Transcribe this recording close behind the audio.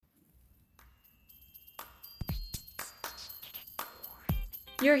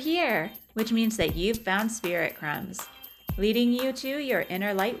You're here, which means that you've found Spirit Crumbs, leading you to your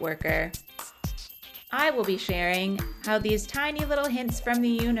inner light worker. I will be sharing how these tiny little hints from the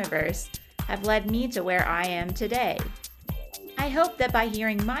universe have led me to where I am today. I hope that by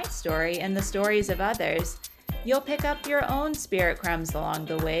hearing my story and the stories of others, you'll pick up your own spirit crumbs along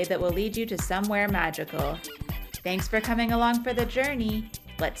the way that will lead you to somewhere magical. Thanks for coming along for the journey.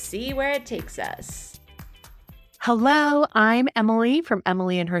 Let's see where it takes us. Hello, I'm Emily from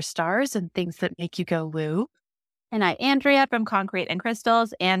Emily and Her Stars and Things That Make You Go Woo. And I'm Andrea from Concrete and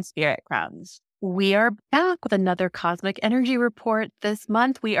Crystals and Spirit Crumbs. We are back with another Cosmic Energy Report. This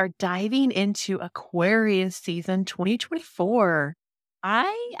month, we are diving into Aquarius season 2024.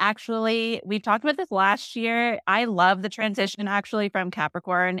 We've talked about this last year. I love the transition actually from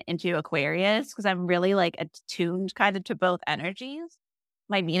Capricorn into Aquarius because I'm really attuned kind of to both energies.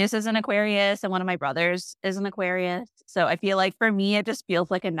 My Venus is an Aquarius and one of my brothers is an Aquarius. So I feel like for me, it just feels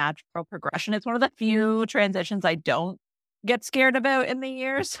like a natural progression. It's one of the few transitions I don't get scared about in the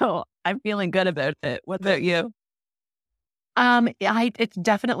year. So I'm feeling good about it. What about you? It's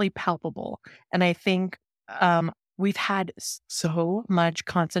definitely palpable. And I think we've had so much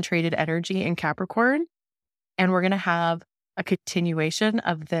concentrated energy in Capricorn, and we're going to have a continuation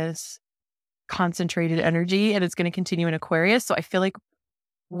of this concentrated energy, and it's going to continue in Aquarius. So I feel like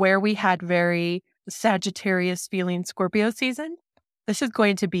where we had very Sagittarius feeling Scorpio season, this is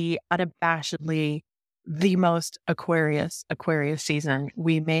going to be unabashedly the most Aquarius season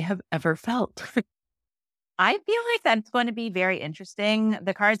we may have ever felt. I feel like that's going to be very interesting.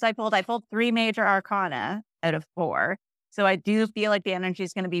 The cards I pulled 3 major arcana out of 4. So I do feel like the energy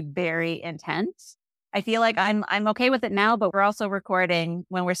is going to be very intense. I feel like I'm okay with it now, but we're also recording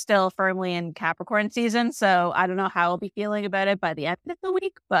when we're still firmly in Capricorn season. So I don't know how I'll be feeling about it by the end of the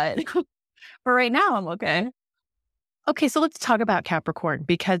week, but for right now, I'm okay. Okay, so let's talk about Capricorn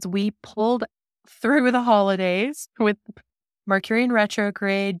because we pulled through the holidays with Mercury in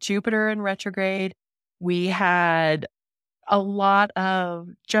retrograde, Jupiter in retrograde. We had a lot of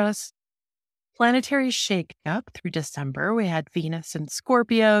just planetary shake-up through December. We had Venus in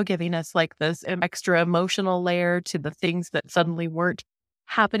Scorpio giving us like this extra emotional layer to the things that suddenly weren't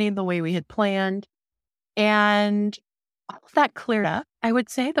happening the way we had planned. And all of that cleared up. I would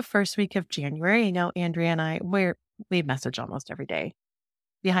say the first week of January, Andrea and I, we message almost every day.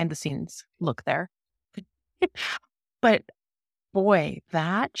 Behind the scenes look there. But boy,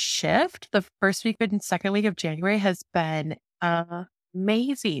 that shift, the first week and second week of January has been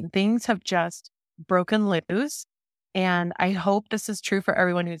amazing. Things have just broken loose. And I hope this is true for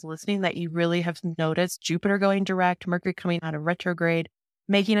everyone who's listening, that you really have noticed Jupiter going direct, Mercury coming out of retrograde,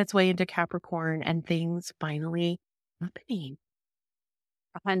 making its way into Capricorn, and things finally happening.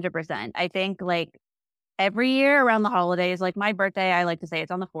 100%. I think every year around the holidays, like my birthday, I like to say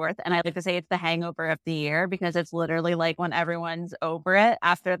it's on the 4th, and I like to say it's the hangover of the year because it's literally like when everyone's over it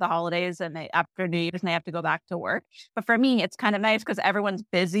after the holidays and after New Year's and they have to go back to work. But for me, it's kind of nice because everyone's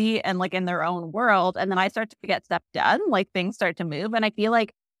busy and in their own world. And then I start to get stuff done, things start to move. And I feel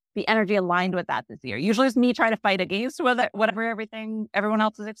like the energy aligned with that this year. Usually it's me trying to fight against whatever everyone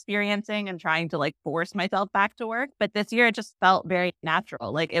else is experiencing and trying to force myself back to work. But this year it just felt very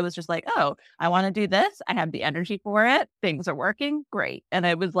natural. It was just oh, I want to do this. I have the energy for it. Things are working. Great. And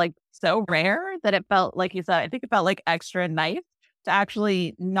it was so rare that it felt, like you said, I think it felt extra nice to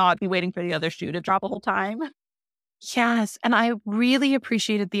actually not be waiting for the other shoe to drop the whole time. Yes. And I really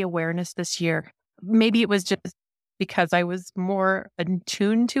appreciated the awareness this year. Maybe it was just because I was more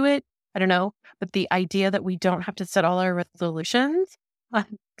attuned to it. I don't know. But the idea that we don't have to set all our resolutions on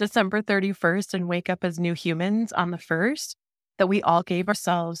December 31st and wake up as new humans on the 1st, that we all gave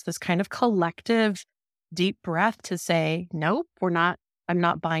ourselves this kind of collective deep breath to say, nope, I'm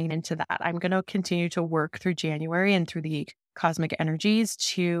not buying into that. I'm going to continue to work through January and through the cosmic energies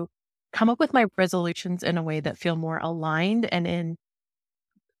to come up with my resolutions in a way that feel more aligned and in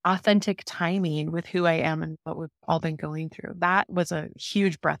authentic timing with who I am and what we've all been going through. That was a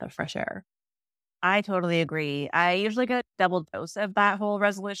huge breath of fresh air. I totally agree. I usually get a double dose of that whole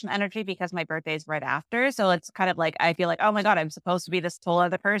resolution energy because my birthday is right after. So it's kind of I feel oh my God, I'm supposed to be this whole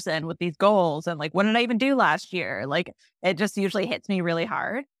other person with these goals. And what did I even do last year? It just usually hits me really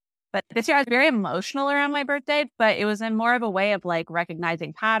hard. But this year I was very emotional around my birthday, but it was in more of a way of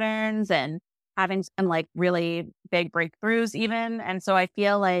recognizing patterns and having some really big breakthroughs even. And so I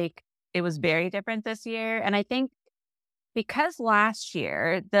feel it was very different this year. And I think because last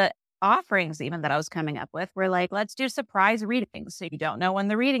year, the offerings even that I was coming up with were let's do surprise readings. So you don't know when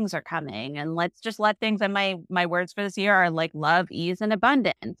the readings are coming. And let's just let things, and my words for this year are love, ease, and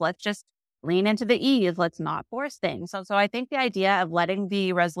abundance. Let's just lean into the ease. Let's not force things. So I think the idea of letting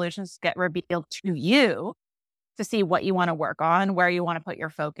the resolutions get revealed to you to see what you want to work on, where you want to put your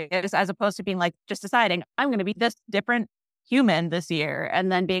focus, as opposed to being like just deciding I'm going to be this different human this year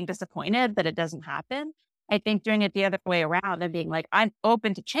and then being disappointed that it doesn't happen. I think doing it the other way around and being like, I'm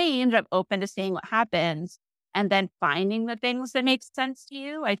open to change. I'm open to seeing what happens and then finding the things that make sense to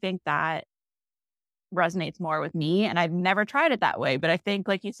you. I think that resonates more with me. And I've never tried it that way. But I think,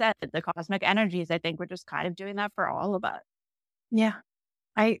 like you said, the cosmic energies, I think we're just kind of doing that for all of us. Yeah.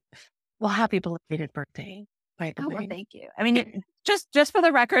 Well, happy belated birthday, by the way. Well, thank you. I mean, just for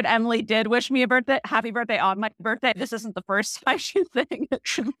the record, Emily did wish me a happy birthday on my birthday. This isn't the first time she's saying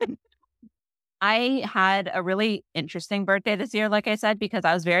it. I had a really interesting birthday this year, like I said, because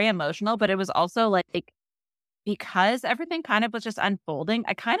I was very emotional, but it was also like, because everything kind of was just unfolding,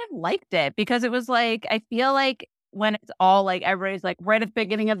 I kind of liked it because it was like, I feel like when it's all like, everybody's like right at the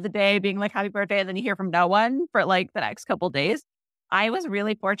beginning of the day being like, happy birthday. And then you hear from no one for like the next couple days. I was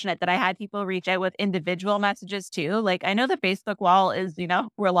really fortunate that I had people reach out with individual messages too. Like I know the Facebook wall is,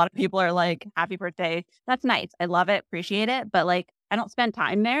 where a lot of people are like, happy birthday. That's nice. I love it. Appreciate it. But like, I don't spend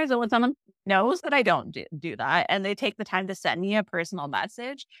time there. So when someone knows that I don't do that and they take the time to send me a personal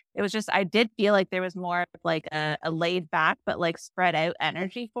message, it was just, I did feel like there was more like a laid back, but like spread out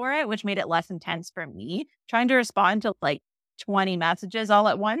energy for it, which made it less intense for me. Trying to respond to like 20 messages all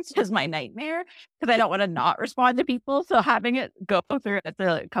at once is my nightmare because I don't want to not respond to people. So having it go through after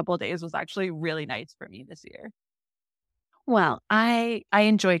a couple of days was actually really nice for me this year. Well, I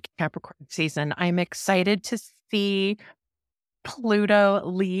enjoyed Capricorn season. I'm excited to see Pluto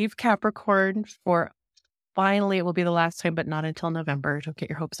leave Capricorn for finally, it will be the last time, but not until November. Don't get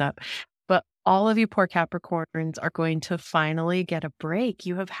your hopes up. But all of you poor Capricorns are going to finally get a break.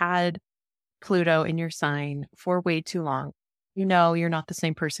 You have had Pluto in your sign for way too long. You're not the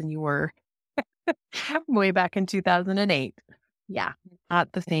same person you were way back in 2008. Yeah,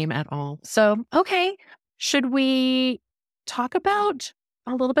 not the same at all. So, okay. Should we talk about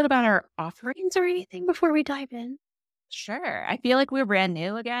a little bit about our offerings or anything before we dive in? Sure. I feel like we're brand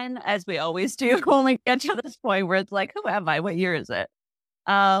new again, as we always do when we get to this point where it's like, who am I? What year is it?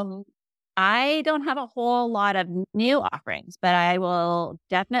 I don't have a whole lot of new offerings, but I will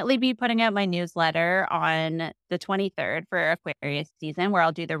definitely be putting out my newsletter on the 23rd for Aquarius season, where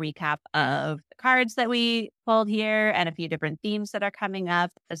I'll do the recap of the cards that we pulled here and a few different themes that are coming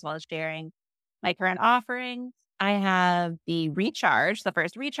up, as well as sharing my current offerings. I have the recharge. The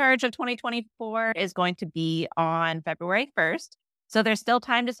first recharge of 2024 is going to be on February 1st. So there's still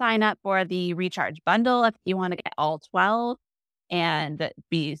time to sign up for the recharge bundle if you want to get all 12 and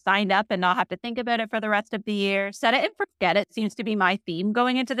be signed up and not have to think about it for the rest of the year. Set it and forget it seems to be my theme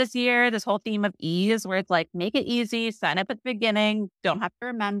going into this year. This whole theme of ease, where it's like, make it easy, sign up at the beginning, don't have to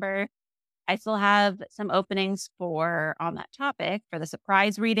remember. I still have some openings on that topic for the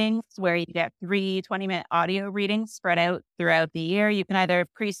surprise readings, where you get 3 20-minute audio readings spread out throughout the year. You can either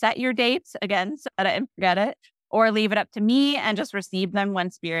preset your dates, again, set it and forget it, or leave it up to me and just receive them when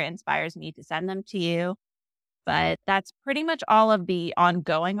Spirit inspires me to send them to you. But that's pretty much all of the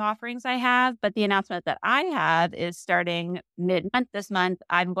ongoing offerings I have. But the announcement that I have is starting mid-month this month,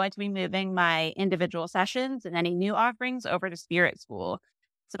 I'm going to be moving my individual sessions and any new offerings over to Spirit School.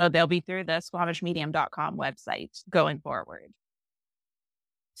 So they'll be through the SquamishMedium.com website going forward.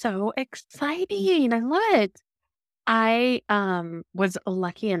 So exciting. I love it. I was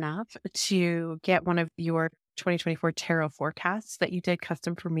lucky enough to get one of your 2024 tarot forecasts that you did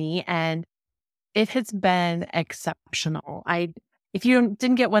custom for me, and it has been exceptional. If you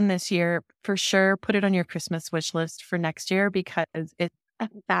didn't get one this year, for sure, put it on your Christmas wish list for next year because it's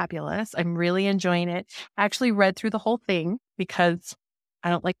fabulous. I'm really enjoying it. I actually read through the whole thing because I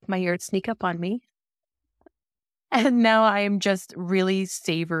don't like my ear to sneak up on me. And now I am just really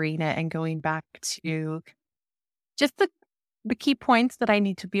savoring it and going back to just the key points that I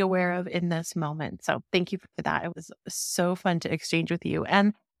need to be aware of in this moment. So thank you for that. It was so fun to exchange with you.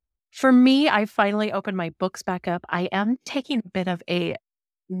 And for me, I finally opened my books back up. I am taking a bit of a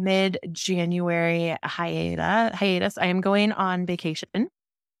mid-January hiatus. I am going on vacation.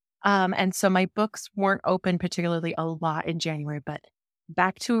 And so my books weren't open particularly a lot in January, but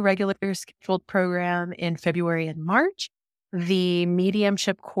back to a regular scheduled program in February and March. The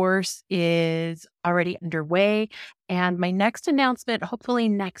mediumship course is already underway. And my next announcement, hopefully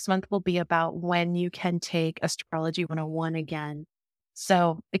next month, will be about when you can take Astrology 101 again.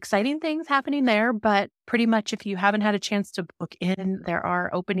 So exciting things happening there, but pretty much if you haven't had a chance to book in, there are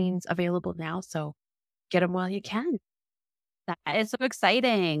openings available now. So get them while you can. That is so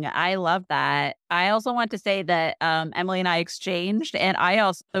exciting. I love that. I also want to say that Emily and I exchanged, and I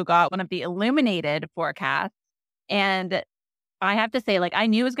also got one of the illuminated forecasts. And I have to say, like, I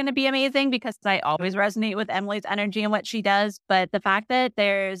knew it was going to be amazing because I always resonate with Emily's energy and what she does. But the fact that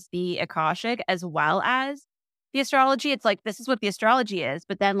there's the Akashic as well as the astrology, it's like, this is what the astrology is.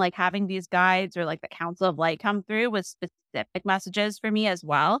 But then, like, having these guides or like the Council of Light come through with specific messages for me as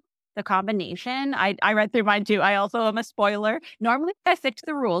well. The combination, I read through mine too. I also am a spoiler. Normally, I stick to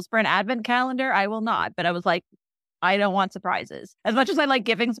the rules for an advent calendar. I will not. But I was like, I don't want surprises. As much as I like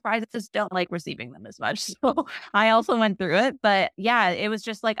giving surprises, don't like receiving them as much. So I also went through it. But yeah, it was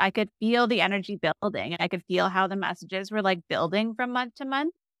just like I could feel the energy building. I could feel how the messages were like building from month to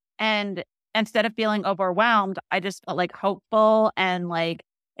month. And instead of feeling overwhelmed, I just felt like hopeful and like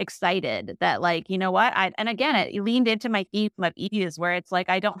excited that like, you know what? And again, it leaned into my theme of ease where it's like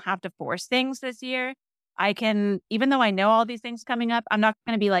I don't have to force things this year. I can, even though I know all these things coming up, I'm not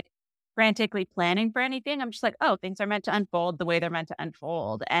going to be like frantically planning for anything. I'm just like, oh, things are meant to unfold the way they're meant to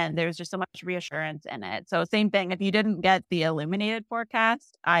unfold. And there's just so much reassurance in it. So same thing. If you didn't get the illuminated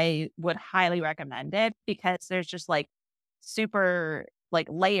forecast, I would highly recommend it because there's just like super like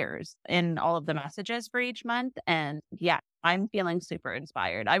layers in all of the messages for each month. And yeah, I'm feeling super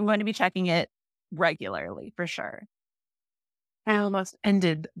inspired. I'm going to be checking it regularly for sure. I almost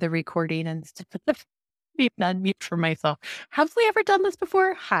ended the recording and being unmute for myself. Have we ever done this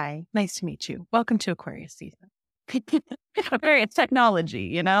before? Hi, nice to meet you. Welcome to Aquarius season. It's technology,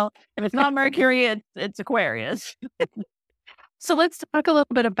 you know? If it's not Mercury, it's Aquarius. So let's talk a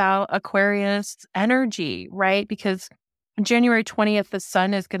little bit about Aquarius energy, right? Because on January 20th, the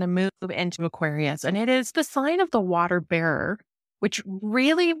sun is going to move into Aquarius, and it is the sign of the water bearer, which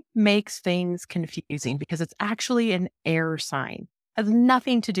really makes things confusing because it's actually an air sign. It has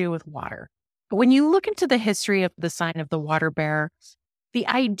nothing to do with water. But when you look into the history of the sign of the water bearer, the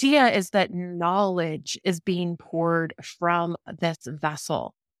idea is that knowledge is being poured from this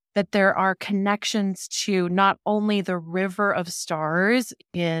vessel, that there are connections to not only the river of stars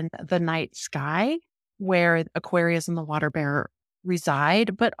in the night sky, where Aquarius and the water bearer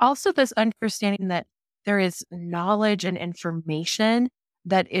reside, but also this understanding that there is knowledge and information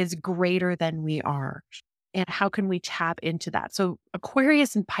that is greater than we are. And how can we tap into that? So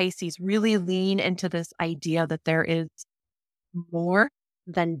Aquarius and Pisces really lean into this idea that there is more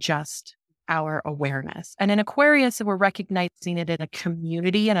than just our awareness. And in Aquarius, we're recognizing it in a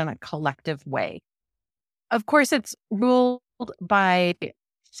community and in a collective way. Of course, it's ruled by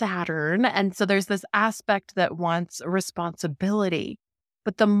Saturn. And so there's this aspect that wants responsibility.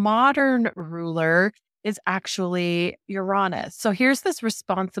 But the modern ruler is actually Uranus. So here's this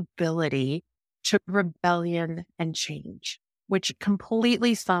responsibility to rebellion and change, which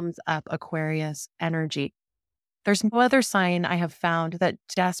completely sums up Aquarius energy. There's no other sign I have found that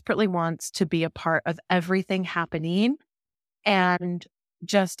desperately wants to be a part of everything happening and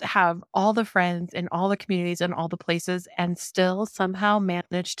just have all the friends in all the communities and all the places and still somehow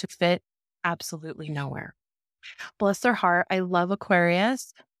manage to fit absolutely nowhere. Bless their heart. I love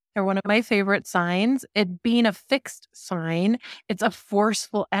Aquarius. They're one of my favorite signs. It being a fixed sign, it's a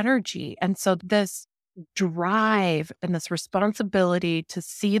forceful energy. And so this drive and this responsibility to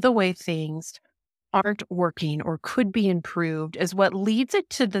see the way things aren't working or could be improved is what leads it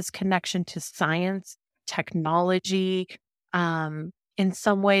to this connection to science, technology. In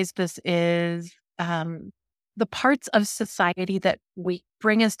some ways, this is the parts of society that we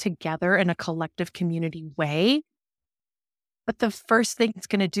bring us together in a collective community way. But the first thing it's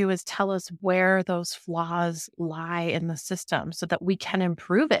going to do is tell us where those flaws lie in the system so that we can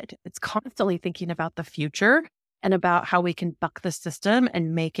improve it. It's constantly thinking about the future and about how we can buck the system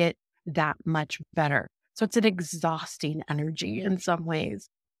and make it that much better. So it's an exhausting energy in some ways.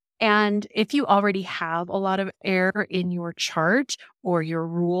 And if you already have a lot of air in your chart or you're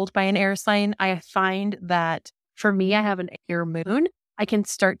ruled by an air sign, I find that for me, I have an air moon. I can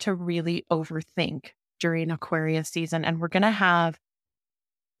start to really overthink during Aquarius season. And we're going to have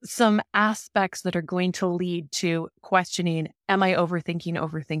some aspects that are going to lead to questioning, am I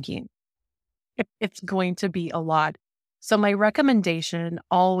overthinking? It's going to be a lot. So my recommendation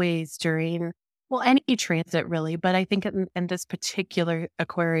always during, well, any transit really, but I think in this particular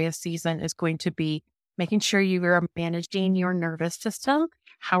Aquarius season is going to be making sure you are managing your nervous system.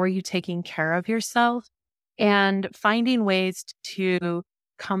 How are you taking care of yourself? And finding ways to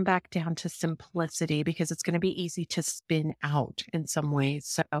come back down to simplicity because it's going to be easy to spin out in some ways.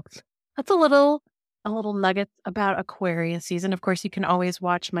 So that's a little nugget about Aquarius season. Of course, you can always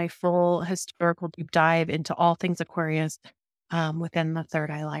watch my full historical deep dive into all things Aquarius within the Third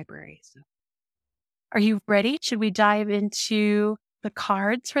Eye Library. So Are you ready? Should we dive into the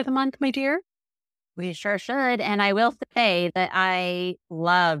cards for the month, my dear? We sure should. And I will say that I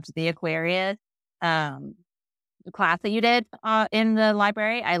loved the Aquarius class that you did in the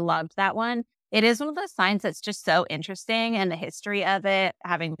library. I loved that one. It is one of those signs that's just so interesting, and the history of it,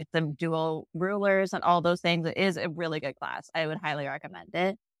 having some dual rulers and all those things. It is a really good class. I would highly recommend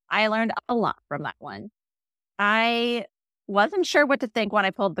it. I learned a lot from that one. I wasn't sure what to think when I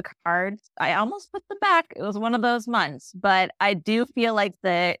pulled the cards. I almost put them back. It was one of those months, but I do feel like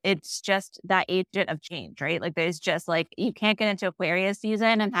it's just that agent of change, right? Like there's just like, you can't get into Aquarius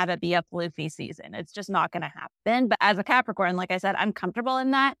season and have it be a floofy season. It's just not going to happen. But as a Capricorn, like I said, I'm comfortable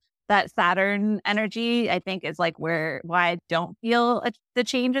in that. That Saturn energy, I think, is like why I don't feel the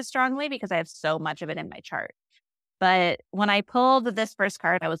change as strongly, because I have so much of it in my chart. But when I pulled this first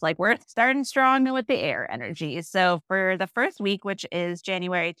card, I was like, we're starting strong with the air energy. So for the first week, which is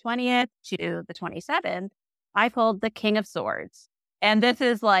January 20th to the 27th, I pulled the King of Swords. And this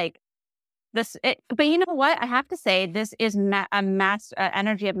is like but you know what? I have to say, this is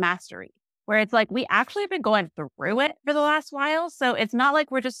energy of mastery, where it's like we actually have been going through it for the last while. So it's not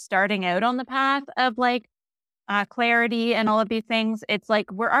like we're just starting out on the path of like clarity and all of these things. It's like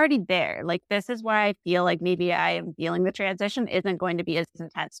we're already there. Like this is why I feel like maybe I am feeling the transition isn't going to be as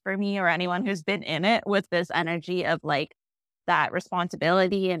intense for me or anyone who's been in it with this energy of like that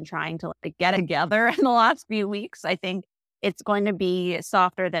responsibility and trying to like get together in the last few weeks. I think it's going to be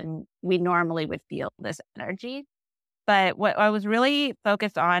softer than we normally would feel this energy. But what I was really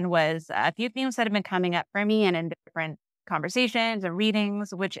focused on was a few themes that have been coming up for me and in different conversations and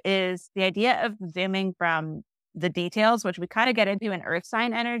readings, which is the idea of zooming from the details, which we kind of get into an earth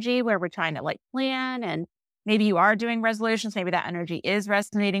sign energy where we're trying to like plan, and maybe you are doing resolutions. Maybe that energy is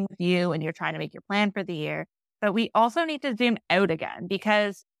resonating with you and you're trying to make your plan for the year. But we also need to zoom out again,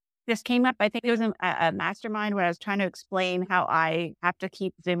 because this came up, I think it was a mastermind where I was trying to explain how I have to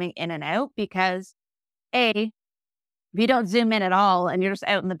keep zooming in and out, because if you don't zoom in at all and you're just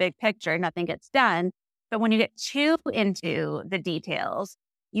out in the big picture, nothing gets done. But when you get too into the details,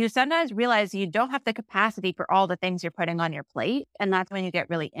 you sometimes realize you don't have the capacity for all the things you're putting on your plate. And that's when you get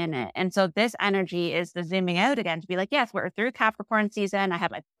really in it. And so this energy is the zooming out again to be like, yes, we're through Capricorn season. I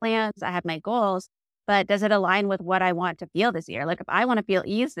have my plans, I have my goals, but does it align with what I want to feel this year? Like if I want to feel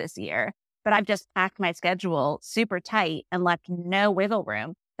ease this year, but I've just packed my schedule super tight and left no wiggle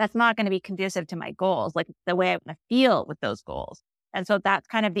room, that's not going to be conducive to my goals, like the way I want to feel with those goals. And so that's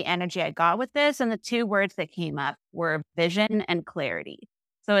kind of the energy I got with this. And the two words that came up were vision and clarity.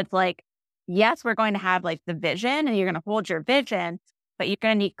 So it's like, yes, we're going to have like the vision and you're going to hold your vision, but you're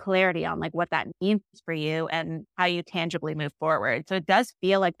going to need clarity on like what that means for you and how you tangibly move forward. So it does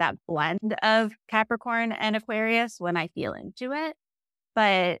feel like that blend of Capricorn and Aquarius when I feel into it.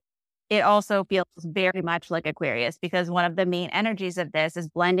 But it also feels very much like Aquarius, because one of the main energies of this is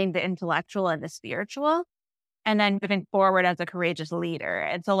blending the intellectual and the spiritual, and then moving forward as a courageous leader.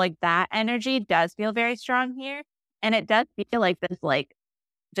 And so like that energy does feel very strong here. And it does feel like this, like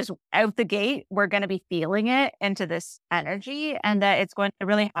just out the gate, we're going to be feeling it into this energy, and that it's going to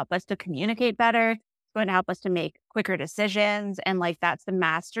really help us to communicate better. It's going to help us to make quicker decisions. And like, that's the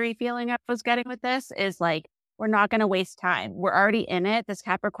mastery feeling I was getting with this, is like, we're not going to waste time. We're already in it. This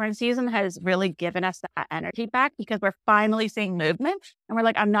Capricorn season has really given us that energy back, because we're finally seeing movement. And we're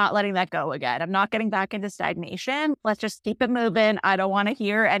like, I'm not letting that go again. I'm not getting back into stagnation. Let's just keep it moving. I don't want to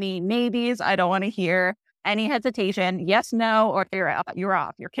hear any maybes. I don't want to hear any hesitation. Yes, no, or you're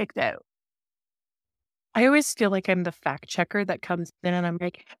off. You're kicked out. I always feel like I'm the fact checker that comes in and I'm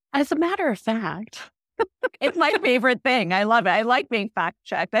like, as a matter of fact. It's my favorite thing. I love it. I like being fact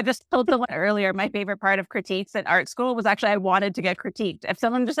checked. I just told someone earlier, my favorite part of critiques at art school was actually I wanted to get critiqued. If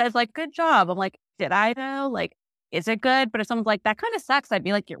someone just says like, good job, I'm like, did I know? Like, is it good? But if someone's like, that kind of sucks, I'd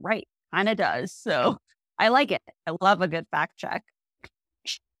be like, you're right. Kind of does. So I like it. I love a good fact check.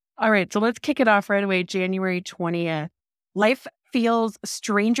 All right, so let's kick it off right away. January 20th. Life feels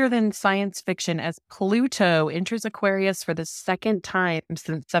stranger than science fiction as Pluto enters Aquarius for the second time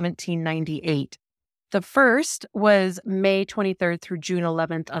since 1798. The first was May 23rd through June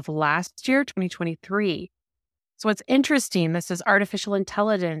 11th of last year, 2023. So what's interesting, this is artificial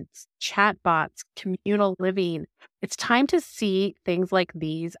intelligence, chatbots, communal living. It's time to see things like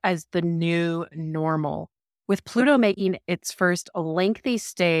these as the new normal. With Pluto making its first lengthy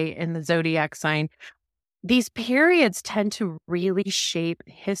stay in the zodiac sign, these periods tend to really shape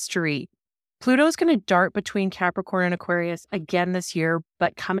history. Pluto is going to dart between Capricorn and Aquarius again this year,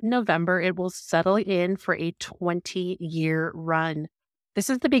 but come in November, it will settle in for a 20-year run. This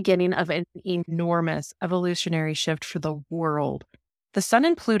is the beginning of an enormous evolutionary shift for the world. The Sun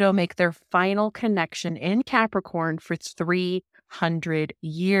and Pluto make their final connection in Capricorn for 300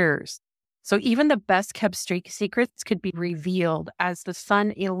 years. So even the best kept secrets could be revealed as the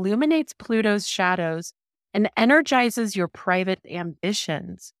Sun illuminates Pluto's shadows and energizes your private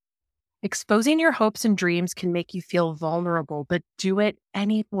ambitions. Exposing your hopes and dreams can make you feel vulnerable, but do it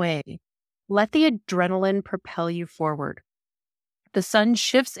anyway. Let the adrenaline propel you forward. The Sun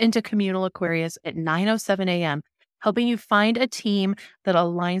shifts into communal Aquarius at 9:07 a.m., helping you find a team that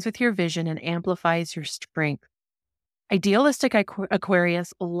aligns with your vision and amplifies your strength. Idealistic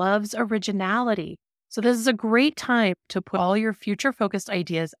Aquarius loves originality. So this is a great time to put all your future-focused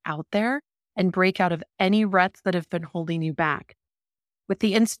ideas out there and break out of any ruts that have been holding you back. With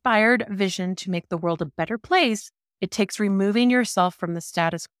the inspired vision to make the world a better place, it takes removing yourself from the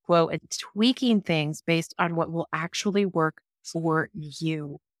status quo and tweaking things based on what will actually work for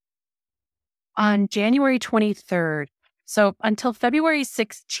you. On January 23rd, so until February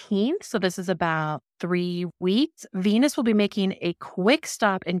 16th, so this is about 3 weeks, Venus will be making a quick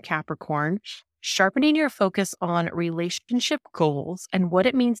stop in Capricorn, sharpening your focus on relationship goals and what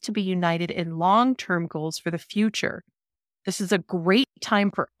it means to be united in long-term goals for the future. This is a great time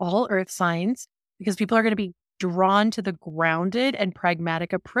for all earth signs because people are going to be drawn to the grounded and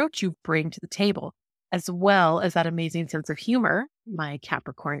pragmatic approach you bring to the table, as well as that amazing sense of humor, my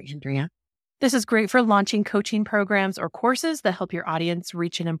Capricorn Andrea. This is great for launching coaching programs or courses that help your audience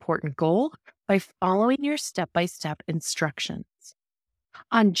reach an important goal by following your step-by-step instructions.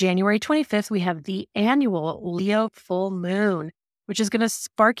 On January 25th, we have the annual Leo full moon, which is going to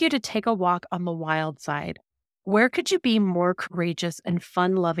spark you to take a walk on the wild side. Where could you be more courageous and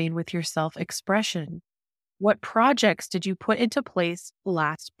fun-loving with your self-expression? What projects did you put into place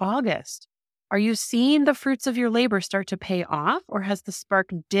last August? Are you seeing the fruits of your labor start to pay off, or has the spark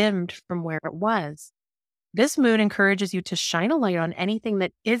dimmed from where it was? This moon encourages you to shine a light on anything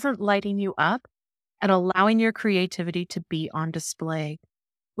that isn't lighting you up and allowing your creativity to be on display.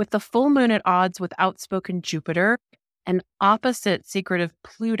 With the full moon at odds with outspoken Jupiter and opposite secretive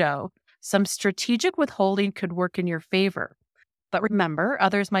Pluto, some strategic withholding could work in your favor. But remember,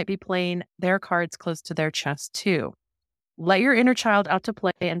 others might be playing their cards close to their chest too. Let your inner child out to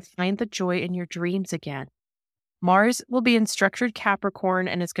play and find the joy in your dreams again. Mars will be in structured Capricorn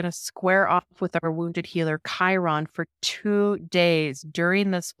and is going to square off with our wounded healer Chiron for 2 days during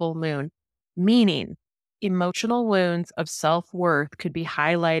this full moon, meaning emotional wounds of self-worth could be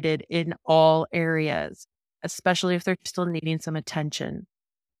highlighted in all areas, especially if they're still needing some attention.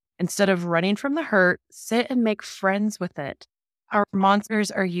 Instead of running from the hurt, sit and make friends with it. Our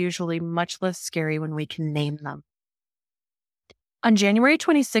monsters are usually much less scary when we can name them. On January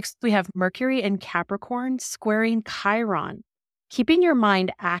 26th, we have Mercury in Capricorn squaring Chiron, keeping your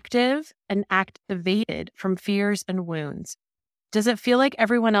mind active and activated from fears and wounds. Does it feel like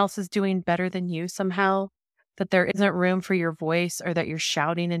everyone else is doing better than you somehow? That there isn't room for your voice or that you're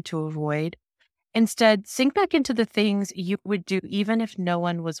shouting into a void? Instead, sink back into the things you would do even if no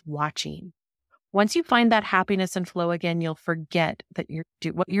one was watching. Once you find that happiness and flow again, you'll forget that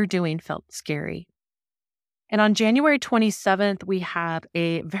what you're doing felt scary. And on January 27th, we have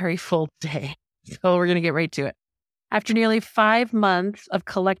a very full day. So we're going to get right to it. After nearly 5 months of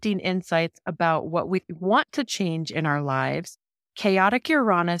collecting insights about what we want to change in our lives, chaotic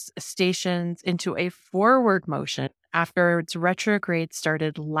Uranus stations into a forward motion after its retrograde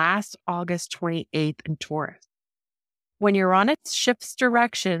started last August 28th in Taurus. When Uranus shifts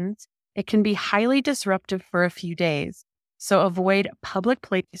directions, it can be highly disruptive for a few days. So avoid public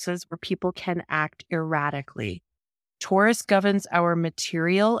places where people can act erratically. Taurus governs our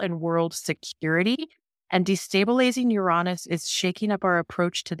material and world security, and destabilizing Uranus is shaking up our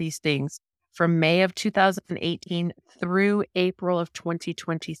approach to these things from May of 2018 through April of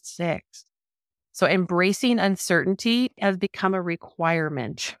 2026. So embracing uncertainty has become a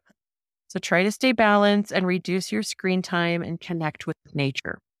requirement. So try to stay balanced and reduce your screen time and connect with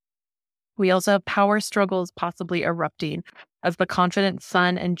nature. We also have power struggles possibly erupting as the confident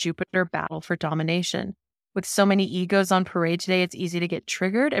Sun and Jupiter battle for domination. With so many egos on parade today, it's easy to get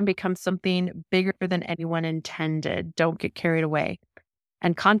triggered and become something bigger than anyone intended. Don't get carried away.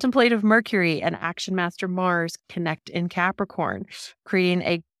 And contemplative Mercury and action master Mars connect in Capricorn, creating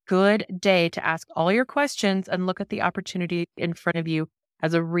a good day to ask all your questions and look at the opportunity in front of you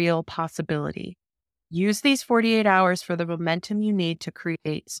as a real possibility. Use these 48 hours for the momentum you need to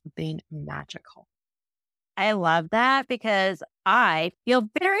create something magical. I love that because I feel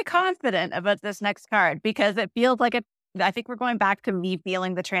very confident about this next card because it feels like I think we're going back to me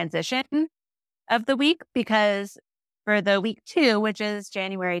feeling the transition of the week because for the week 2, which is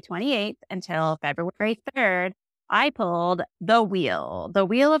January 28th until February 3rd, I pulled the Wheel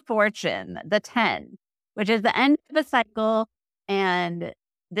of Fortune, the 10, which is the end of the cycle. And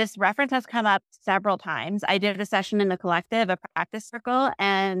this reference has come up several times. I did a session in the collective, a practice circle,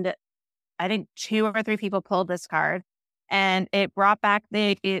 and I think 2 or 3 people pulled this card, and it brought back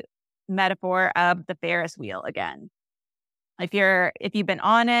the metaphor of the Ferris wheel again. If you've been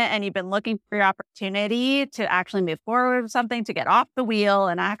on it and you've been looking for your opportunity to actually move forward with something, to get off the wheel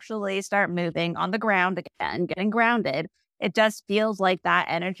and actually start moving on the ground again, getting grounded, it just feels like that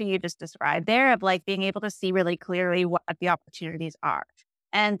energy you just described there of like being able to see really clearly what the opportunities are.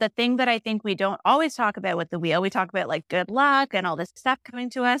 And the thing that I think we don't always talk about with the wheel, we talk about like good luck and all this stuff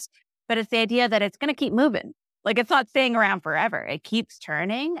coming to us, but it's the idea that it's going to keep moving. Like it's not staying around forever. It keeps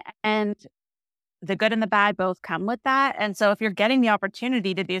turning, and the good and the bad both come with that. And so if you're getting the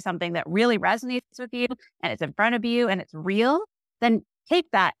opportunity to do something that really resonates with you and it's in front of you and it's real, then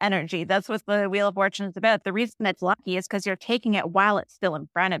take that energy. That's what the Wheel of Fortune is about. The reason it's lucky is because you're taking it while it's still in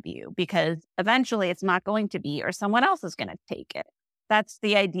front of you, because eventually it's not going to be, or someone else is going to take it. That's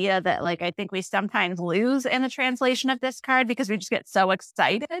the idea that like, I think we sometimes lose in the translation of this card because we just get so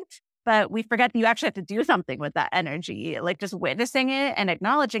excited, but we forget that you actually have to do something with that energy. Like just witnessing it and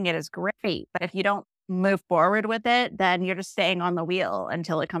acknowledging it is great. But if you don't move forward with it, then you're just staying on the wheel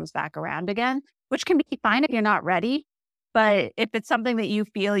until it comes back around again, which can be fine if you're not ready. But if it's something that you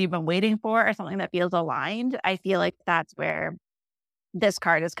feel you've been waiting for or something that feels aligned, I feel like that's where this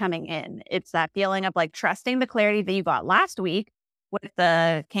card is coming in. It's that feeling of like trusting the clarity that you got last week with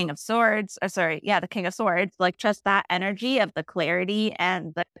the King of Swords, the King of Swords, like trust that energy of the clarity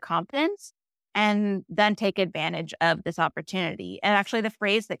and the confidence, and then take advantage of this opportunity. And actually the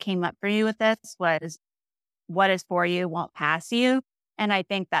phrase that came up for you with this was, what is for you won't pass you. And I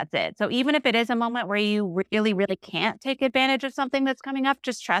think that's it. So even if it is a moment where you really, really can't take advantage of something that's coming up,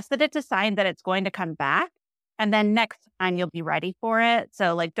 just trust that it's a sign that it's going to come back. And then next time you'll be ready for it.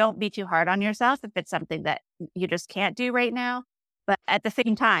 So like, don't be too hard on yourself if it's something that you just can't do right now. But at the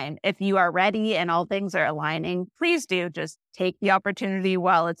same time, if you are ready and all things are aligning, please do just take the opportunity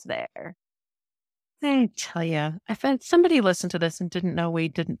while it's there. I tell you, if somebody listened to this and didn't know we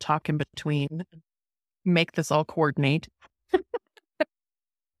didn't talk in between, make this all coordinate.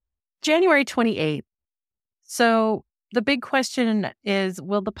 January 28th. So the big question is,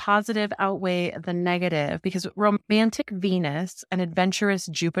 will the positive outweigh the negative? Because romantic Venus and adventurous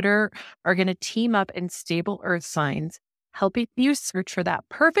Jupiter are going to team up in stable earth signs, helping you search for that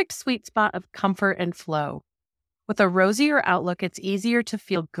perfect sweet spot of comfort and flow. With a rosier outlook, it's easier to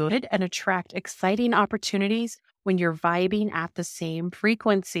feel good and attract exciting opportunities when you're vibing at the same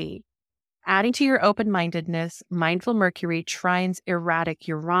frequency. Adding to your open-mindedness, mindful Mercury trines erratic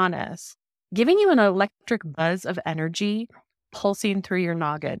Uranus, giving you an electric buzz of energy pulsing through your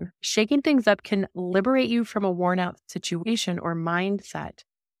noggin. Shaking things up can liberate you from a worn-out situation or mindset.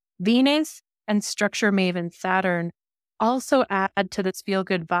 Venus and structure maven Saturn also add to this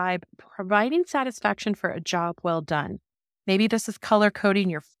feel-good vibe, providing satisfaction for a job well done. Maybe this is color coding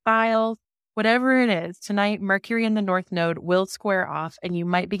your files. Whatever it is, tonight, Mercury in the North Node will square off, and you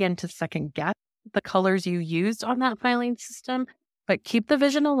might begin to second guess the colors you used on that filing system, but keep the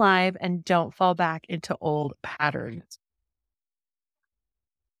vision alive and don't fall back into old patterns.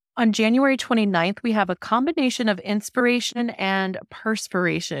 On January 29th, we have a combination of inspiration and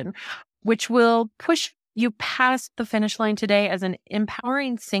perspiration, which will push you past the finish line today as an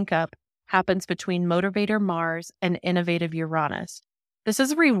empowering sync up happens between motivator Mars and innovative Uranus. This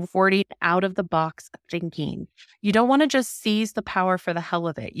is rewarding out of the box thinking. You don't want to just seize the power for the hell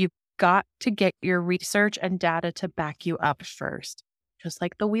of it. You've got to get your research and data to back you up first. Just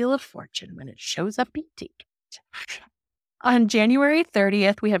like the Wheel of Fortune when it shows up empty. On January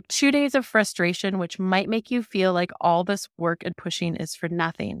 30th, we have 2 days of frustration, which might make you feel like all this work and pushing is for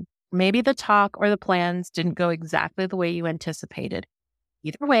nothing. Maybe the talk or the plans didn't go exactly the way you anticipated.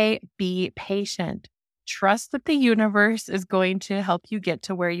 Either way, be patient. Trust that the universe is going to help you get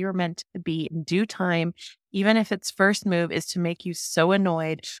to where you're meant to be in due time, even if its first move is to make you so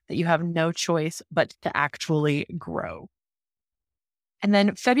annoyed that you have no choice but to actually grow. And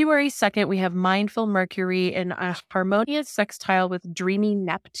then February 2nd, we have mindful Mercury in a harmonious sextile with dreamy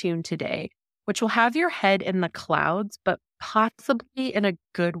Neptune today, which will have your head in the clouds, but possibly in a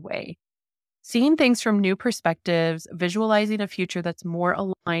good way. Seeing things from new perspectives, visualizing a future that's more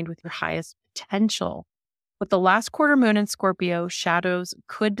aligned with your highest potential. With the last quarter moon in Scorpio, shadows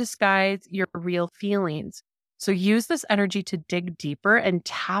could disguise your real feelings. So use this energy to dig deeper and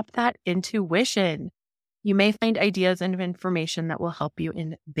tap that intuition. You may find ideas and information that will help you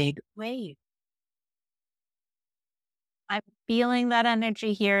in big ways. I'm feeling that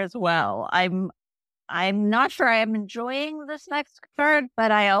energy here as well. I'm I'm not sure I am enjoying this next card,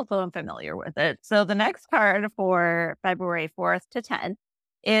 but I also am familiar with it. So the next card for February 4th to 10th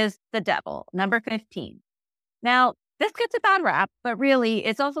is the Devil, number 15. Now, this gets a bad rap, but really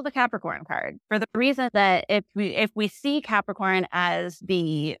it's also the Capricorn card for the reason that if we see Capricorn as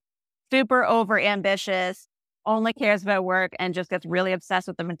the super over ambitious, only cares about work and just gets really obsessed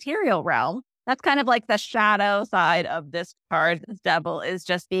with the material realm, that's kind of like the shadow side of this card. This devil is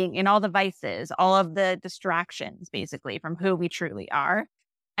just being in all the vices, all of the distractions, basically, from who we truly are.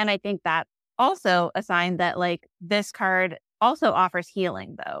 And I think that also a sign that like this card also offers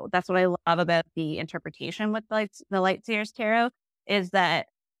healing, though. That's what I love about the interpretation with the Light Seers Tarot is that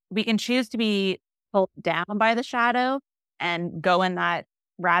we can choose to be pulled down by the shadow and go in that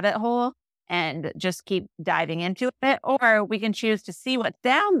rabbit hole and just keep diving into it. Or we can choose to see what's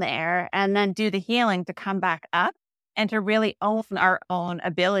down there and then do the healing to come back up and to really own our own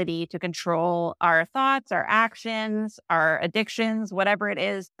ability to control our thoughts, our actions, our addictions, whatever it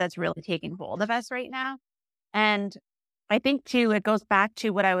is that's really taking hold of us right now. And I think too, it goes back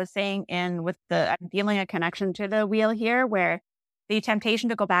to what I was saying I'm feeling a connection to the wheel here where the temptation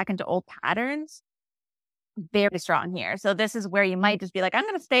to go back into old patterns very strong here. So this is where you might just be like, I'm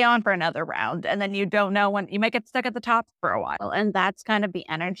going to stay on for another round. And then you don't know when you might get stuck at the top for a while. And that's kind of the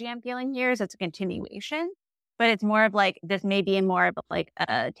energy I'm feeling here is it's a continuation, but it's more of like, this may be more of like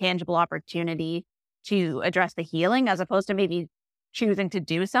a tangible opportunity to address the healing as opposed to maybe choosing to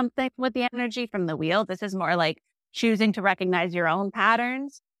do something with the energy from the wheel. This is more like choosing to recognize your own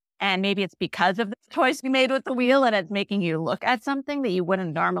patterns. And maybe it's because of the choice you made with the wheel and it's making you look at something that you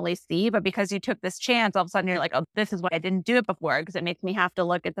wouldn't normally see. But because you took this chance, all of a sudden you're like, oh, this is why I didn't do it before. Because it makes me have to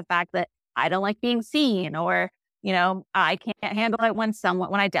look at the fact that I don't like being seen or, I can't handle it when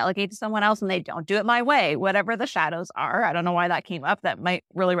I delegate to someone else and they don't do it my way, whatever the shadows are. I don't know why that came up. That might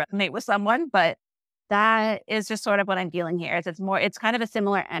really resonate with someone, but that is just sort of what I'm feeling here. It's kind of a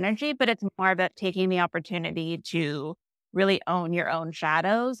similar energy, but it's more about taking the opportunity to really own your own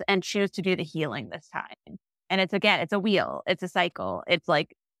shadows and choose to do the healing this time. And it's a wheel. It's a cycle. It's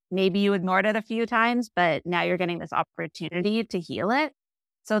like maybe you ignored it a few times, but now you're getting this opportunity to heal it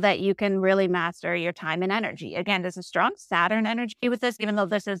so that you can really master your time and energy. Again, there's a strong Saturn energy with this, even though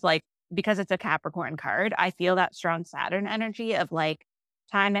this is like, because it's a Capricorn card, I feel that strong Saturn energy of like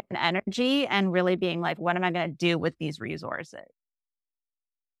time and energy and really being like, what am I going to do with these resources?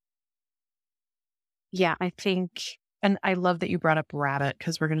 Yeah, I think, and I love that you brought up rabbit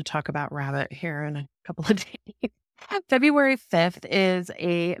because we're going to talk about rabbit here in a couple of days. February 5th is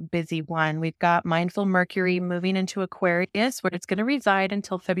a busy one. We've got mindful Mercury moving into Aquarius where it's going to reside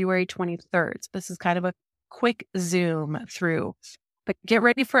until February 23rd. So this is kind of a quick zoom through, but get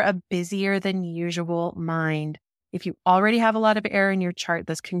ready for a busier than usual mind. If you already have a lot of air in your chart,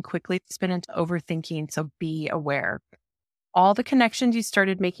 this can quickly spin into overthinking. So be aware. All the connections you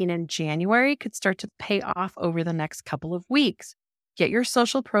started making in January could start to pay off over the next couple of weeks. Get your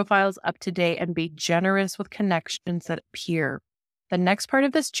social profiles up to date and be generous with connections that appear. The next part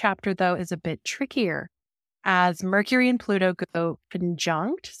of this chapter, though, is a bit trickier. As Mercury and Pluto go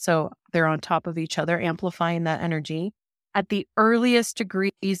conjunct, so they're on top of each other, amplifying that energy, at the earliest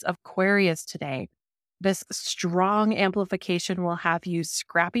degrees of Aquarius today. This strong amplification will have you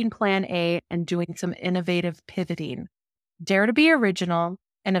scrapping plan A and doing some innovative pivoting. Dare to be original,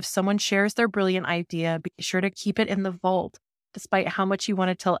 and if someone shares their brilliant idea, be sure to keep it in the vault, despite how much you want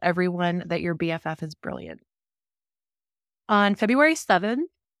to tell everyone that your BFF is brilliant. On February 7th,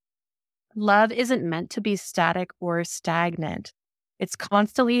 love isn't meant to be static or stagnant. It's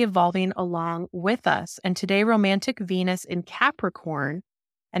constantly evolving along with us. And today, romantic Venus in Capricorn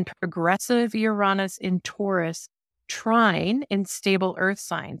and progressive Uranus in Taurus trine in stable earth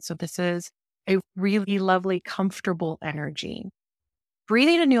signs. So this is a really lovely, comfortable energy.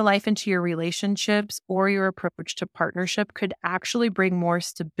 Breathing a new life into your relationships or your approach to partnership could actually bring more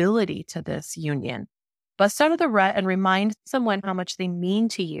stability to this union. Bust out of the rut and remind someone how much they mean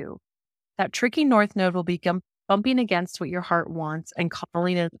to you. That tricky North Node will be bumping against what your heart wants and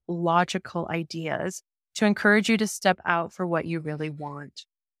calling in logical ideas to encourage you to step out for what you really want.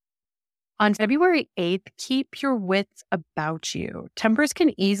 On February 8th, keep your wits about you. Tempers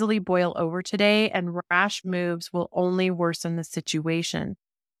can easily boil over today, and rash moves will only worsen the situation.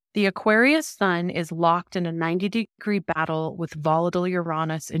 The Aquarius sun is locked in a 90-degree battle with volatile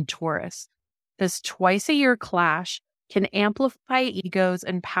Uranus in Taurus. This twice-a-year clash can amplify egos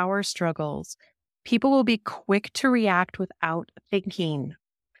and power struggles. People will be quick to react without thinking.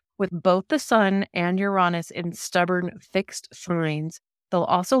 With both the sun and Uranus in stubborn, fixed signs, they'll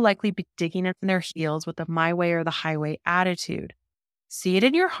also likely be digging in their heels with a my way or the highway attitude. See it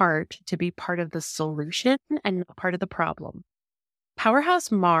in your heart to be part of the solution and not part of the problem. Powerhouse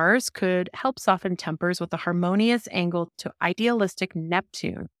Mars could help soften tempers with a harmonious angle to idealistic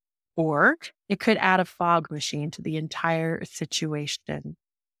Neptune, or it could add a fog machine to the entire situation.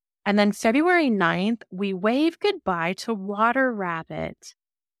 And then February 9th, we wave goodbye to Water Rabbit,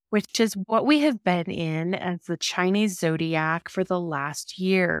 which is what we have been in as the Chinese zodiac for the last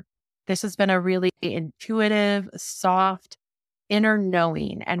year. This has been a really intuitive, soft, inner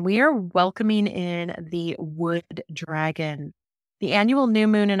knowing, and we are welcoming in the Wood Dragon. The annual new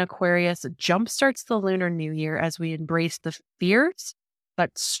moon in Aquarius jumpstarts the Lunar New Year as we embrace the fierce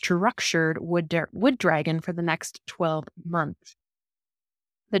but structured wood dragon for the next 12 months.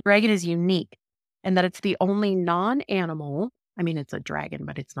 The dragon is unique in that it's the only non-animal. I mean, it's a dragon,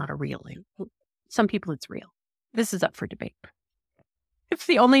 but it's not a real animal. Some people it's real. This is up for debate. It's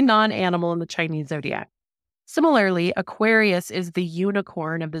the only non-animal in the Chinese zodiac. Similarly, Aquarius is the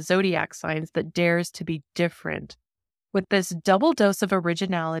unicorn of the zodiac signs that dares to be different. With this double dose of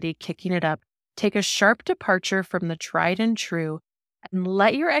originality kicking it up, take a sharp departure from the tried and true and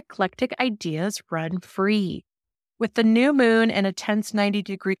let your eclectic ideas run free. With the new moon and a tense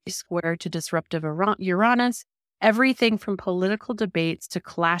 90-degree square to disruptive Uranus, everything from political debates to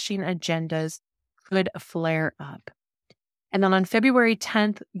clashing agendas could flare up. And then on February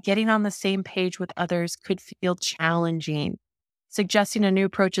 10th, getting on the same page with others could feel challenging, suggesting a new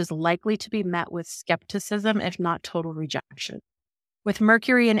approach is likely to be met with skepticism, if not total rejection. With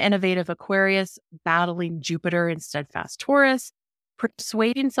Mercury in innovative Aquarius battling Jupiter in steadfast Taurus,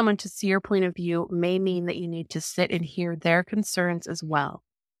 persuading someone to see your point of view may mean that you need to sit and hear their concerns as well.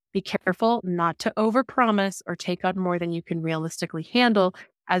 Be careful not to overpromise or take on more than you can realistically handle,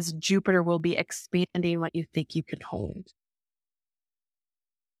 as Jupiter will be expanding what you think you can hold.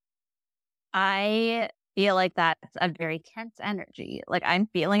 I feel like that's a very tense energy. Like I'm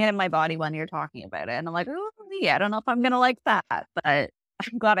feeling it in my body when you're talking about it. And I'm like, oh, yeah, I don't know if I'm going to like that, but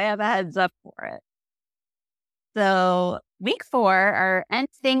I'm glad I have a heads up for it. So week 4, our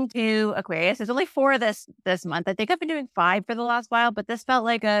ending to Aquarius. There's only 4 this month. I think I've been doing 5 for the last while, but this felt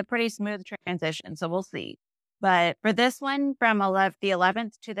like a pretty smooth transition. So we'll see. But for this one, from the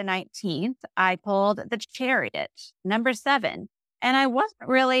 11th to the 19th, I pulled the Chariot, number 7. And I wasn't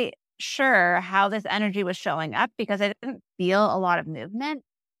really sure how this energy was showing up because I didn't feel a lot of movement.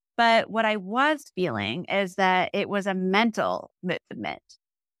 But what I was feeling is that it was a mental movement.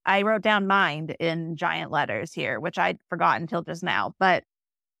 I wrote down mind in giant letters here, which I'd forgotten until just now. But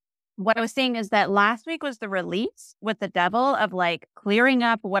what I was seeing is that last week was the release with the devil of like clearing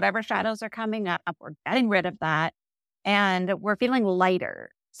up whatever shadows are coming up. We're getting rid of that. And we're feeling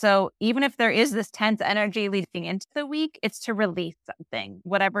lighter. So even if there is this tense energy leading into the week, it's to release something,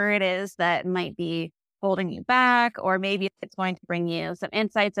 whatever it is that might be holding you back, or maybe it's going to bring you some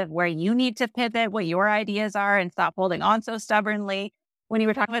insights of where you need to pivot, what your ideas are, and stop holding on so stubbornly. When you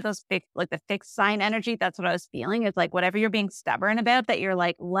were talking about those the fixed sign energy, that's what I was feeling. It's like whatever you're being stubborn about, that you're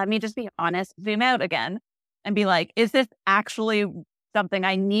like, let me just be honest, zoom out again and be like, is this actually something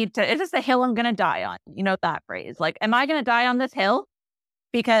I need to, is this the hill I'm going to die on? You know, that phrase, like, am I going to die on this hill?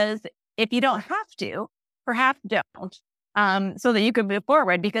 Because if you don't have to, perhaps don't, so that you can move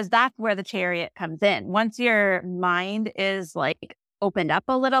forward, because that's where the Chariot comes in. Once your mind is like opened up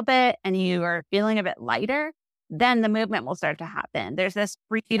a little bit and you are feeling a bit lighter, then the movement will start to happen. There's this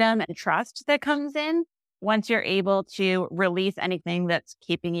freedom and trust that comes in once you're able to release anything that's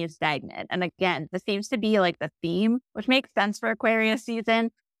keeping you stagnant. And again, this seems to be like the theme, which makes sense for Aquarius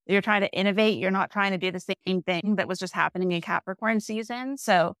season. You're trying to innovate. You're not trying to do the same thing that was just happening in Capricorn season.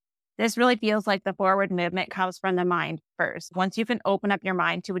 So this really feels like the forward movement comes from the mind first. Once you can open up your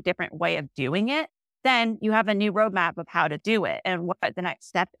mind to a different way of doing it, then you have a new roadmap of how to do it and what the next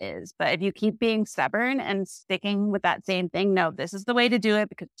step is. But if you keep being stubborn and sticking with that same thing, no, this is the way to do it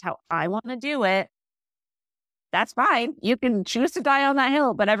because it's how I want to do it, that's fine. You can choose to die on that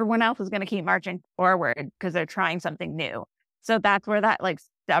hill, but everyone else is going to keep marching forward because they're trying something new. So that's where that like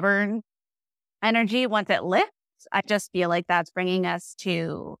stubborn energy, once it lifts, I just feel like that's bringing us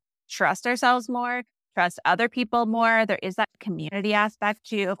to trust ourselves more, trust other people more. There is that community aspect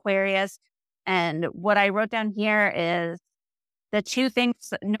to Aquarius. And what I wrote down here is the 2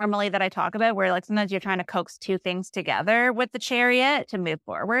 things normally that I talk about, where like sometimes you're trying to coax 2 things together with the Chariot to move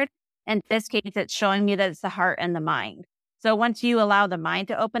forward. In this case, it's showing me that it's the heart and the mind. So once you allow the mind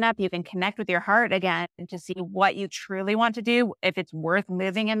to open up, you can connect with your heart again to see what you truly want to do, if it's worth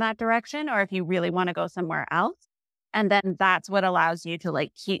moving in that direction, or if you really want to go somewhere else. And then that's what allows you to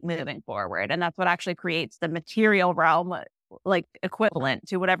like keep moving forward. And that's what actually creates the material realm like equivalent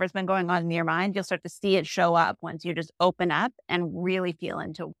to whatever's been going on in your mind. You'll start to see it show up once you just open up and really feel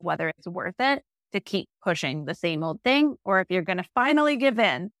into whether it's worth it to keep pushing the same old thing, or if you're going to finally give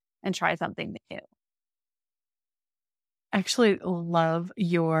in and try something new. I actually love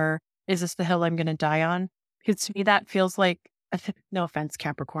your, is this the hill I'm going to die on? Because to me, that feels like, no offense,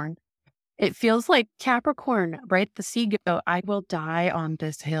 Capricorn. It feels like Capricorn, right? The seagull, I will die on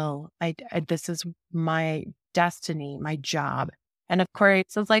this hill. This is my destiny, my job. And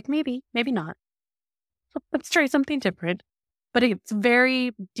Aquarius is like, maybe not. Let's try something different. But it's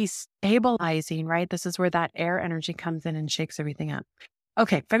very destabilizing, right? This is where that air energy comes in and shakes everything up.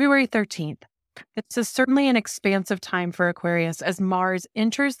 Okay, February 13th. This is certainly an expansive time for Aquarius as Mars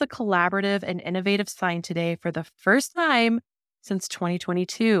enters the collaborative and innovative sign today for the first time since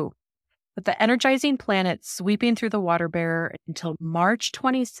 2022. With the energizing planet sweeping through the water bearer until March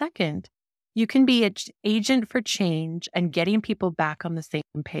 22nd, you can be an agent for change and getting people back on the same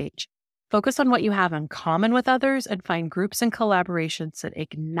page. Focus on what you have in common with others and find groups and collaborations that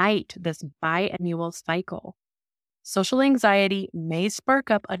ignite this biannual cycle. Social anxiety may spark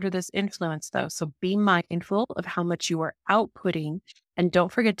up under this influence, though, so be mindful of how much you are outputting and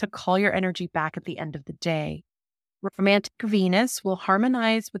don't forget to call your energy back at the end of the day. Romantic Venus will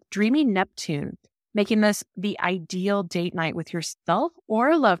harmonize with dreamy Neptune, making this the ideal date night with yourself or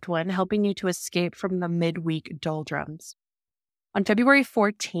a loved one, helping you to escape from the midweek doldrums. On February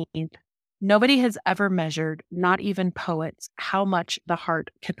 14th, nobody has ever measured, not even poets, how much the heart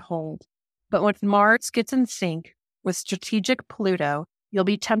can hold. But when Mars gets in sync with strategic Pluto, you'll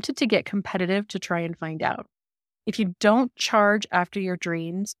be tempted to get competitive to try and find out. If you don't charge after your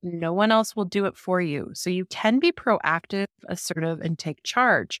dreams, no one else will do it for you. So you can be proactive, assertive, and take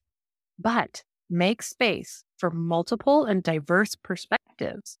charge. But make space for multiple and diverse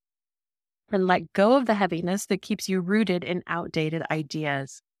perspectives and let go of the heaviness that keeps you rooted in outdated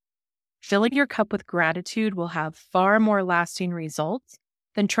ideas. Filling your cup with gratitude will have far more lasting results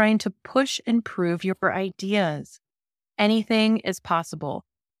than trying to push and prove your ideas. Anything is possible.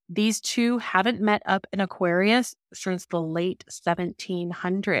 These two haven't met up in Aquarius since the late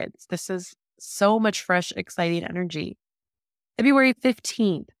 1700s. This is so much fresh, exciting energy. February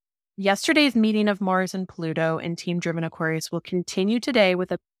 15th. Yesterday's meeting of Mars and Pluto in Team-Driven Aquarius will continue today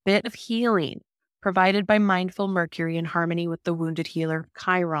with a bit of healing provided by mindful Mercury in harmony with the wounded healer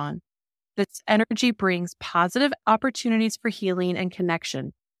Chiron. This energy brings positive opportunities for healing and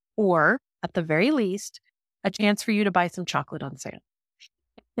connection, or at the very least, a chance for you to buy some chocolate on sale.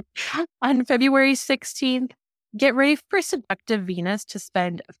 On February 16th, get ready for seductive Venus to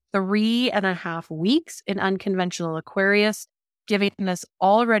spend 3.5 weeks in unconventional Aquarius, giving this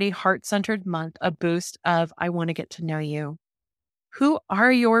already heart-centered month a boost of, I want to get to know you. Who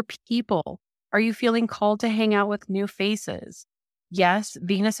are your people? Are you feeling called to hang out with new faces? Yes,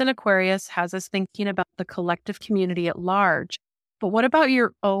 Venus in Aquarius has us thinking about the collective community at large, but what about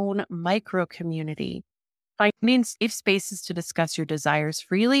your own micro community? Finding safe spaces to discuss your desires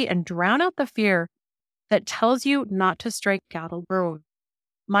freely and drown out the fear that tells you not to strike out alone.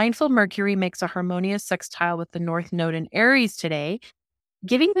 Mindful Mercury makes a harmonious sextile with the North Node in Aries today,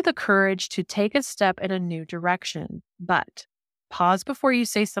 giving you the courage to take a step in a new direction. But pause before you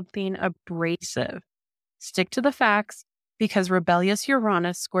say something abrasive. Stick to the facts because rebellious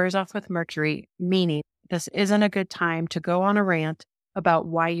Uranus squares off with Mercury, meaning this isn't a good time to go on a rant about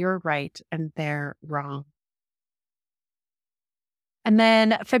why you're right and they're wrong. And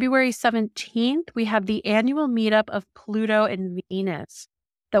then February 17th, we have the annual meetup of Pluto and Venus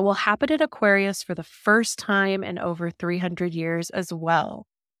that will happen at Aquarius for the first time in over 300 years as well.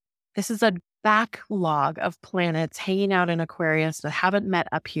 This is a backlog of planets hanging out in Aquarius that haven't met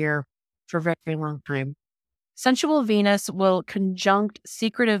up here for a very long time. Sensual Venus will conjunct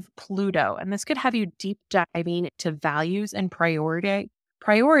secretive Pluto, and this could have you deep diving into values and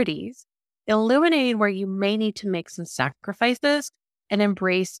priorities, illuminating where you may need to make some sacrifices and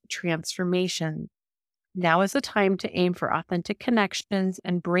embrace transformation. Now is the time to aim for authentic connections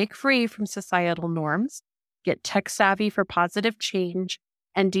and break free from societal norms, get tech savvy for positive change,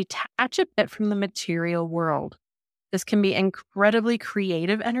 and detach a bit from the material world. This can be incredibly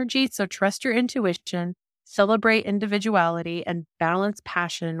creative energy, so trust your intuition, celebrate individuality, and balance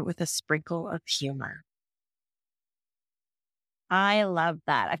passion with a sprinkle of humor. I love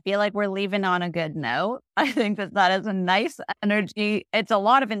that. I feel like we're leaving on a good note. I think that is a nice energy. It's a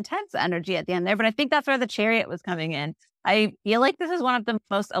lot of intense energy at the end there, but I think that's where the Chariot was coming in. I feel like this is one of the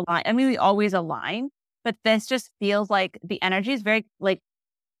most aligned. I mean, we always align, but this just feels like the energy is very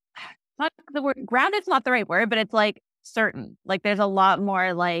not the word grounded's not the right word, but it's like certain. Like there's a lot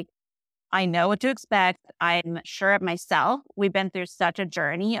more like I know what to expect. I'm sure of myself. We've been through such a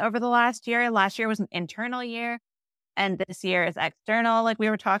journey over the last year. Last year was an internal year, and this year is external, like we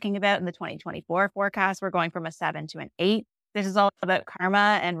were talking about in the 2024 forecast. We're going from a 7 to an 8. This is all about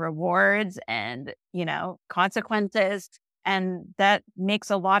karma and rewards and, consequences. And that makes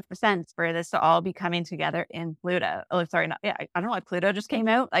a lot of sense for this to all be coming together in Pluto. Oh, sorry. Not, yeah, I don't know why Pluto just came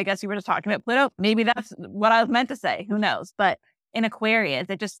out. I guess you were just talking about Pluto. Maybe that's what I was meant to say. Who knows? But in Aquarius,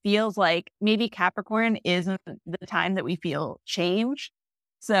 it just feels like maybe Capricorn isn't the time that we feel change.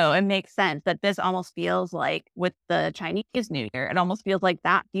 So it makes sense that this almost feels like with the Chinese New Year, it almost feels like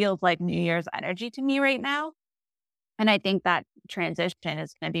that feels like New Year's energy to me right now. And I think that transition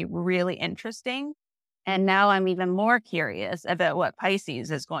is going to be really interesting. And now I'm even more curious about what Pisces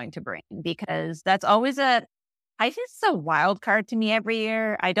is going to bring, because that's always Pisces is a wild card to me every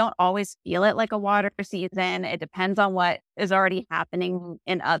year. I don't always feel it like a water season. It depends on what is already happening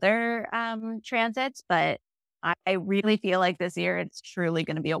in other transits. But I really feel like this year it's truly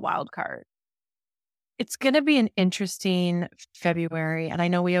going to be a wild card. It's going to be an interesting February. And I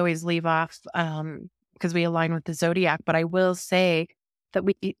know we always leave off because we align with the zodiac, but I will say that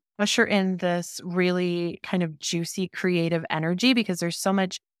we usher in this really kind of juicy creative energy because there's so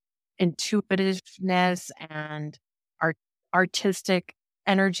much intuitiveness and artistic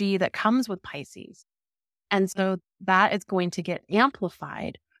energy that comes with Pisces. And so that is going to get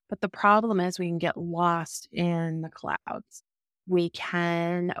amplified. But the problem is we can get lost in the clouds. We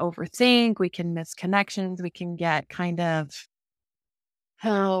can overthink, we can miss connections, we can get kind of,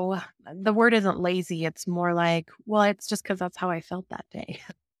 the word isn't lazy. It's more like, well, it's just because that's how I felt that day.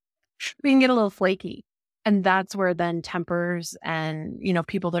 We can get a little flaky. And that's where then tempers and,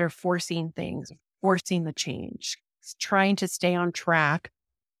 people that are forcing things, forcing the change, trying to stay on track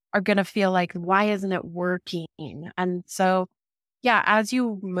are going to feel like, why isn't it working? And so, yeah, as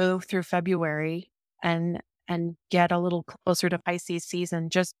you move through February and get a little closer to Pisces season,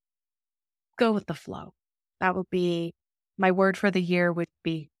 just go with the flow. That would be my word for the year would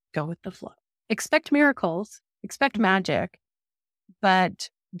be go with the flow. Expect miracles, expect magic, but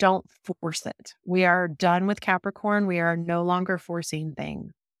don't force it. We are done with Capricorn. We are no longer forcing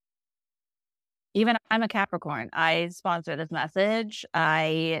things. Even I'm a Capricorn. I sponsor this message.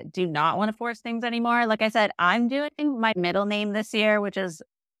 I do not want to force things anymore. Like I said, I'm doing my middle name this year, which is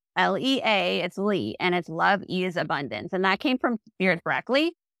Lea. It's Lee, and it's love, ease, abundance. And that came from Spirit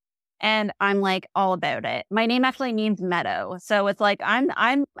directly. And I'm like all about it. My name actually means meadow. So it's like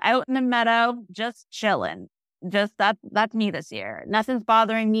I'm out in the meadow, just chilling. Just that's me this year. Nothing's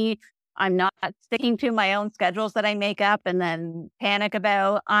bothering me. I'm not sticking to my own schedules that I make up and then panic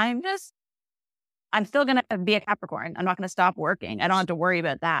about. I'm still going to be a Capricorn. I'm not going to stop working. I don't have to worry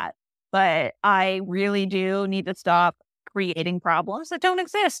about that. But I really do need to stop creating problems that don't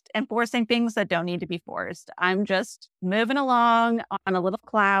exist and forcing things that don't need to be forced. I'm just moving along on a little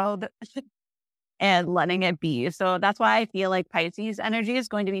cloud and letting it be. So that's why I feel like Pisces energy is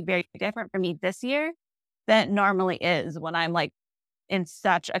going to be very different for me this year than it normally is when I'm like in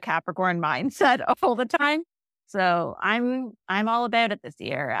such a Capricorn mindset all the time. So I'm all about it this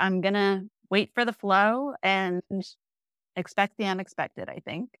year. I'm going to wait for the flow and expect the unexpected, I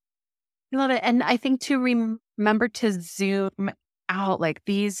think. I love it. And I think to remember to zoom out, like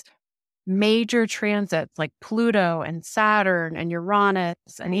these major transits like Pluto and Saturn and Uranus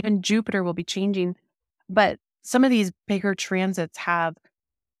and even Jupiter will be changing. But some of these bigger transits have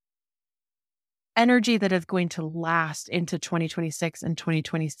energy that is going to last into 2026 and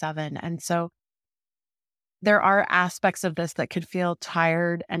 2027. And so there are aspects of this that could feel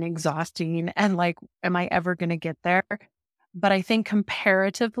tired and exhausting and like, am I ever going to get there? But I think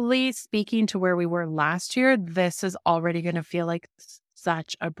comparatively speaking to where we were last year, this is already going to feel like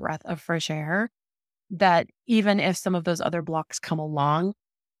such a breath of fresh air that even if some of those other blocks come along,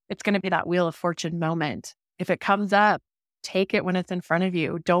 it's going to be that Wheel of Fortune moment. If it comes up, take it when it's in front of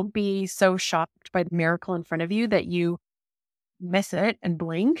you. Don't be so shocked by the miracle in front of you that you miss it and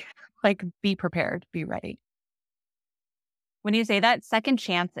blink. Like, be prepared, be ready. When you say that, second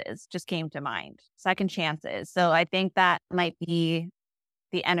chances just came to mind. Second chances. So I think that might be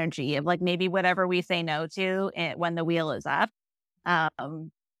the energy of like maybe whatever we say no to when the wheel is up, at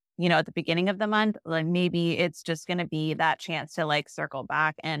the beginning of the month, like maybe it's just going to be that chance to like circle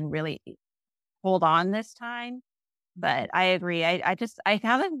back and really hold on this time. But I agree. I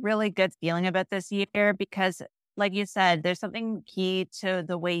have a really good feeling about this year because like you said, there's something key to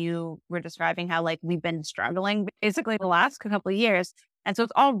the way you were describing how like we've been struggling basically the last couple of years. And so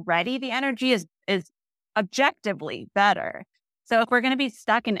it's already the energy is objectively better. So if we're going to be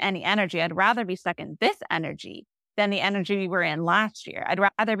stuck in any energy, I'd rather be stuck in this energy than the energy we were in last year. I'd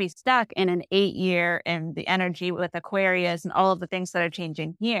rather be stuck in an 8-year and the energy with Aquarius and all of the things that are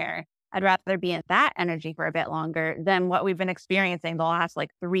changing here. I'd rather be in that energy for a bit longer than what we've been experiencing the last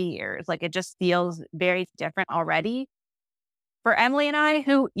 3 years. It just feels very different already. For Emily and I,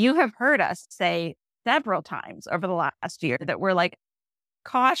 who you have heard us say several times over the last year that we're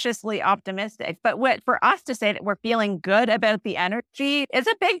cautiously optimistic, but for us to say that we're feeling good about the energy is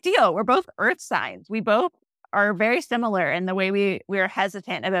a big deal. We're both earth signs. We both are very similar in the way we're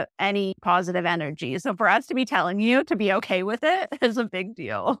hesitant about any positive energy. So for us to be telling you to be okay with it is a big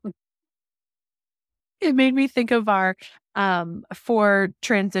deal. It made me think of our 4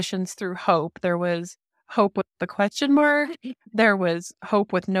 transitions through hope. There was hope with the question mark. There was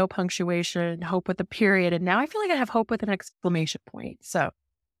hope with no punctuation, hope with a period. And now I feel like I have hope with an exclamation point. So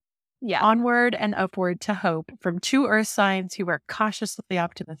yeah, onward and upward to hope from 2 earth signs who are cautiously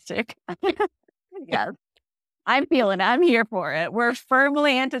optimistic. Yes. I'm feeling it. I'm here for it. We're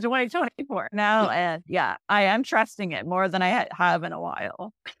firmly into 2024 now. And yeah, I am trusting it more than I have in a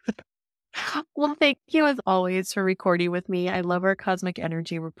while. Well, thank you as always for recording with me. I love our cosmic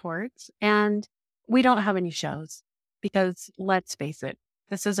energy reports. And we don't have any shows because let's face it,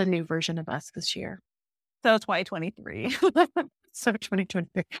 this is a new version of us this year. So 2023. So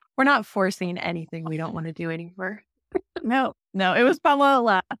 2023. We're not forcing anything we don't want to do anymore. No, it was fun while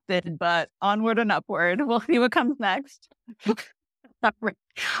it lasted, but onward and upward. We'll see what comes next.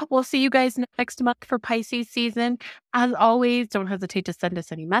 We'll see you guys next month for Pisces season. As always, don't hesitate to send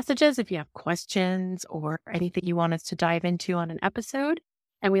us any messages if you have questions or anything you want us to dive into on an episode.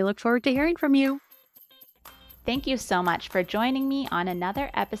 And we look forward to hearing from you. Thank you so much for joining me on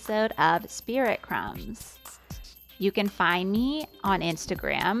another episode of Spirit Crumbs. You can find me on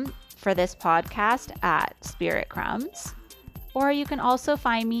Instagram for this podcast at Spirit Crumbs, or you can also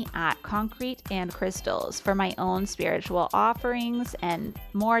find me at Concrete and Crystals for my own spiritual offerings and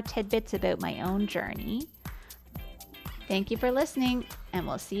more tidbits about my own journey. Thank you for listening, and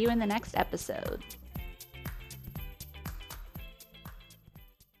we'll see you in the next episode.